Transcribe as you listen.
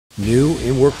New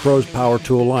in WORKPRO's power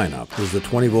tool lineup is the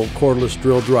 20-volt cordless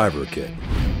drill driver kit.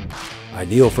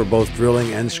 Ideal for both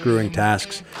drilling and screwing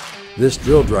tasks, this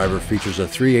drill driver features a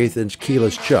 3/8"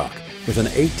 keyless chuck with an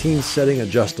 18-setting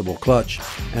adjustable clutch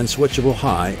and switchable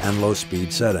high and low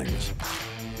speed settings.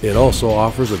 It also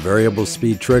offers a variable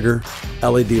speed trigger,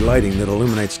 LED lighting that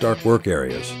illuminates dark work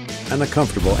areas, and a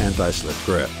comfortable anti-slip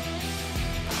grip.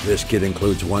 This kit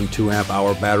includes one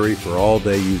 2-amp-hour battery for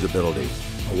all-day usability,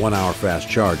 a 1-hour fast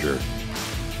charger,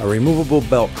 a removable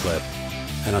belt clip,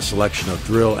 and a selection of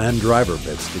drill and driver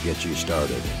bits to get you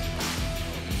started.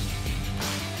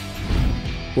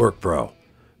 WORKPRO.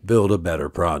 Build a better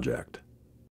project.